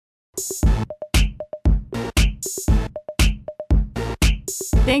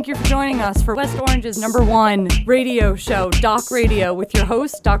Thank you for joining us for West Orange's #1 radio show, Doc Radio, with your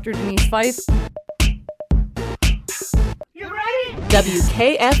host, Dr. Denise Fife. You ready?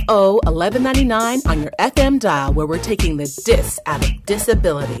 WKFO 1199 on your FM dial, where we're taking the dis out of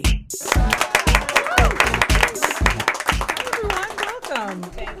disability. Everyone, welcome.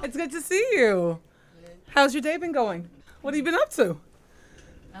 It's good to see you. How's your day been going? What have you been up to?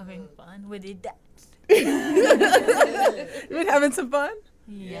 Having fun with the dance. You been having some fun?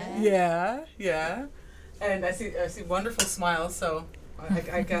 Yeah. Yeah. And I see wonderful smiles, so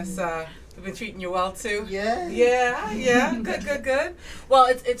I guess we've been treating you well too. Yeah. Good. Well,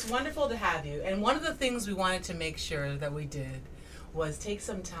 it's wonderful to have you. And one of the things we wanted to make sure that we did was take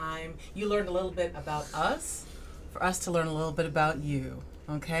some time. You learned a little bit about us, for us to learn a little bit about you.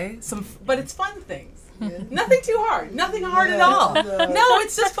 Okay? But it's fun things. Nothing too hard. Nothing hard at all. No,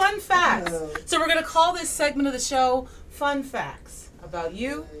 it's just fun facts. So we're going to call this segment of the show Fun Facts about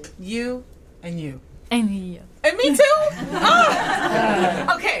you, and you. And you. And me too? Oh.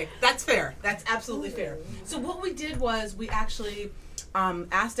 Okay, that's fair. That's absolutely fair. So what we did was we actually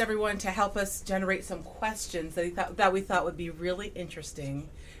asked everyone to help us generate some questions that we thought would be really interesting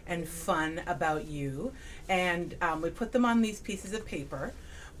and fun about you. And we put them on these pieces of paper.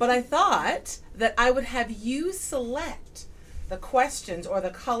 But I thought that I would have you select the questions or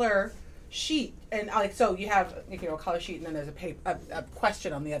the color sheet. And so you have a color sheet, and then there's a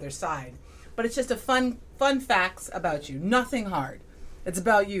question on the other side. But it's just a fun facts about you. Nothing hard. It's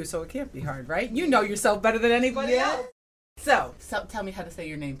about you, so it can't be hard, right? You know yourself better than anybody else. So tell me how to say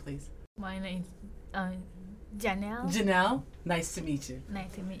your name, please. My name is Janelle. Janelle, nice to meet you.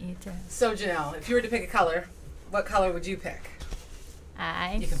 Nice to meet you too. So Janelle, if you were to pick a color, what color would you pick?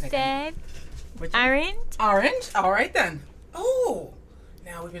 I You can pick said orange. Orange? All right then. Oh,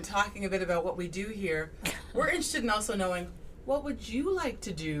 now we've been talking a bit about what we do here. We're interested in also knowing, what would you like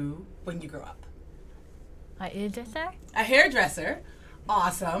to do when you grow up? A hairdresser? A hairdresser.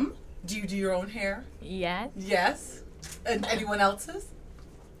 Awesome. Do you do your own hair? Yes. Yes. And anyone else's?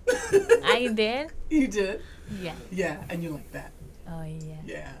 I did. You did? Yeah. Yeah, and you like that? Oh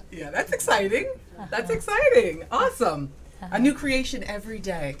yeah. Yeah, that's exciting. That's exciting. Which a new creation every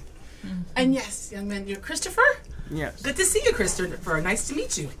day. Mm-hmm. And yes, young man, you're Christopher? Yes. Good to see you, Christopher. Nice to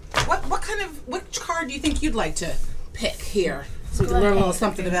meet you. Which card do you think you'd like to pick here so we can learn a little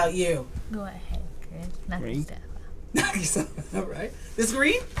something about you? Go ahead, Chris. Not Green. yourself. All right. This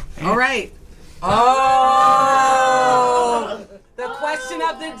green? All right. Oh! The question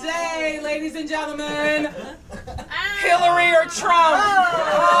of the day, ladies and gentlemen. Hillary or Trump?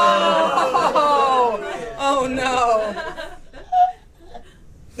 Oh no.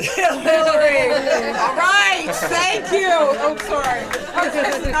 Hillary. All right. Thank you. Oh, sorry.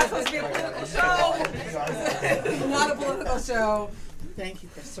 This is not supposed to be a political show. Not a political show. Thank you,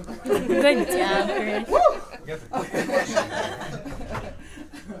 Christopher. Good job, Chris.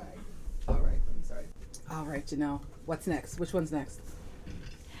 All right, Janelle. What's next? Which one's next?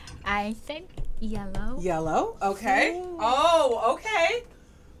 I said yellow. Yellow. Okay. Ooh. Oh, okay.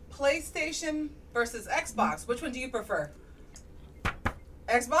 PlayStation versus Xbox. Which one do you prefer?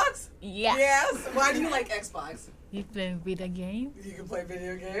 Xbox? Yeah. Yes. Why do you like Xbox? You play video game? You can play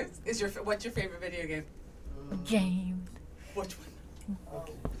video games. What's your favorite video game? Game. Which one?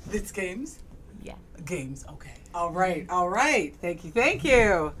 It's games? Yeah. Games. Okay. All right. Thank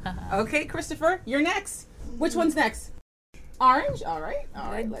you. Okay, Christopher, you're next. Which one's next? Orange? All right.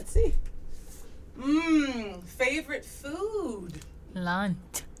 Let's see. Favorite food?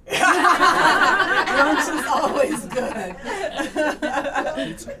 Lunch. Lunch is always good.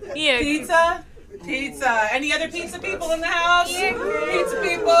 Yeah. Pizza. Any other pizza people in the house? Yeah. Pizza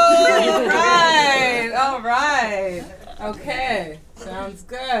people. All right. Okay. Sounds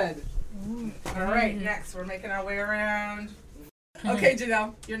good. All right. Next, we're making our way around. Okay,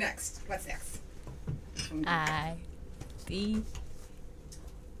 Janelle, you're next. What's next? I see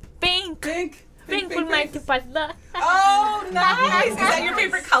pink. Pink. Pink with my pasta. Oh, nice. Is that your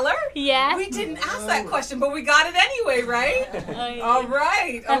favorite color? Yeah. We didn't ask that question, but we got it anyway, right? All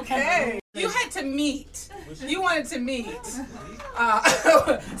right. Okay. You had to meet. You wanted to meet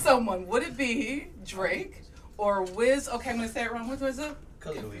someone. Would it be Drake or Wiz? Okay, I'm going to say it wrong. What was it?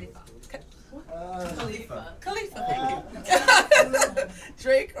 Khalifa. Khalifa, thank you.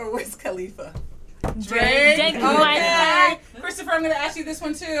 Drake or Wiz Khalifa? Drake. Okay. Christopher, I'm going to ask you this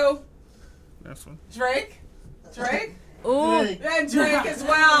one too. This one. Drake? Ooh. And Drake as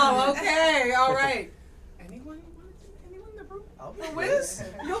well. Okay, all right. Anyone in the room? Wiz?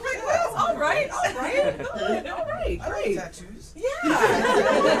 You'll pick Wiz? All right. Great. Tattoos. Yeah.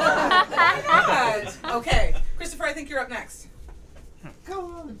 Okay. Christopher, I think you're up next.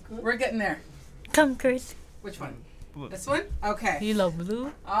 Come We're getting there. Come, Chris. Which one? Blue. This one? Okay. You love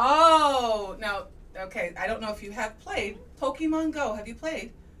blue? Oh, now, okay. I don't know if you have played Pokemon Go. Have you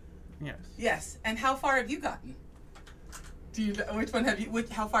played? Yes. Yes. And how far have you gotten? Do you? Which one have you?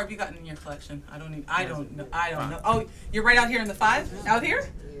 How far have you gotten in your collection? I don't know. Oh, you're right out here in the 5? Out here?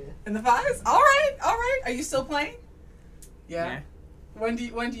 In the 5s? All right. Are you still playing? Yeah. When do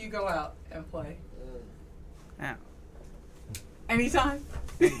you go out and play? Yeah. Anytime.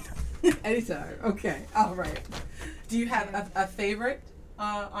 Anytime. Okay. All right. Do you have a favorite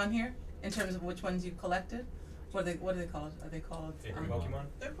on here in terms of which ones you've collected? What are they called? Are they called Favorite Pokemon?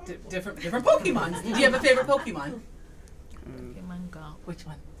 different Pokemon? Do you have a favorite Pokemon? Pokemon Go. Which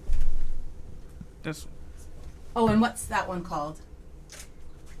one? This one. Oh, and what's that one called?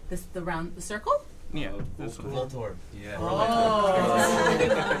 The circle? Yeah. This one. Voltorb. Yeah.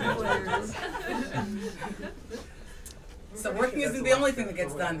 So working isn't the only thing that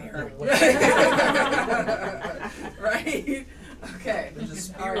gets done here. Right? Okay. There's a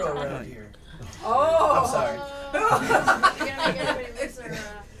Spearow around here. Oh. I'm sorry.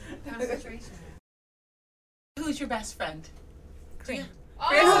 Who's your best friend? Cream.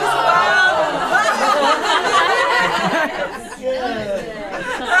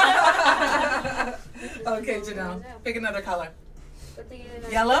 Okay, Janelle, pick another color.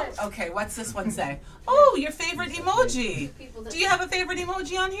 Yellow? Okay, what's this one say? Oh, your favorite emoji. Do you have a favorite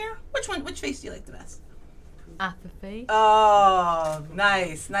emoji on here? Which one? Which face do you like the best? Apple face. Oh,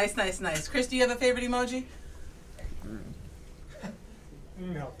 nice. Chris, do you have a favorite emoji?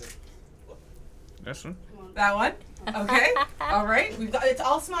 This one. That one? Okay. All right. It's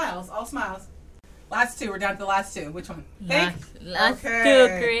all smiles. Last two. We're down to the last two. Which one? Think? Last Okay. two,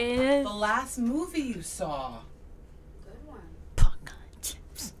 Chris. The last movie you saw. Popcorn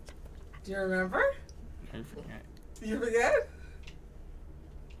chips. Do you remember? I forget. You forget?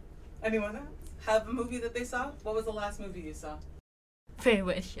 Anyone else have a movie that they saw? What was the last movie you saw?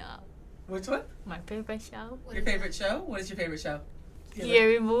 Favorite show. Which one? My favorite show. Your favorite show? What is your favorite show?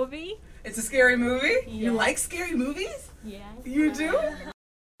 Scary movie. It's a scary movie? You Yeah. like scary movies? Yeah. You do?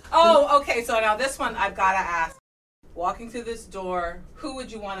 Oh, okay. So now this one I've got to ask. Walking through this door, who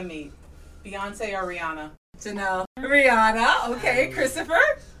would you want to meet? Beyonce or Rihanna? Janelle. Rihanna. Okay.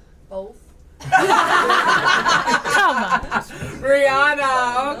 Christopher? Both. Come on.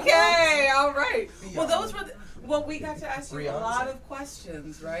 Rihanna. Okay. All right. Well, those were. Well, we got to ask you a lot of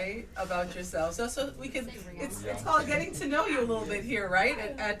questions, right, about yourself. So we can. It's called getting to know you a little bit here, right,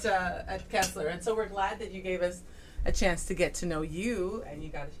 at Kessler. And so we're glad that you gave us a chance to get to know you, and you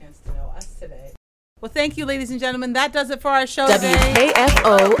got a chance to know us today. Well, thank you, ladies and gentlemen. That does it for our show today.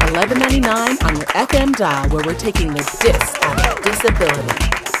 WKFO 1199 on your FM dial, where we're taking the dis out of disability.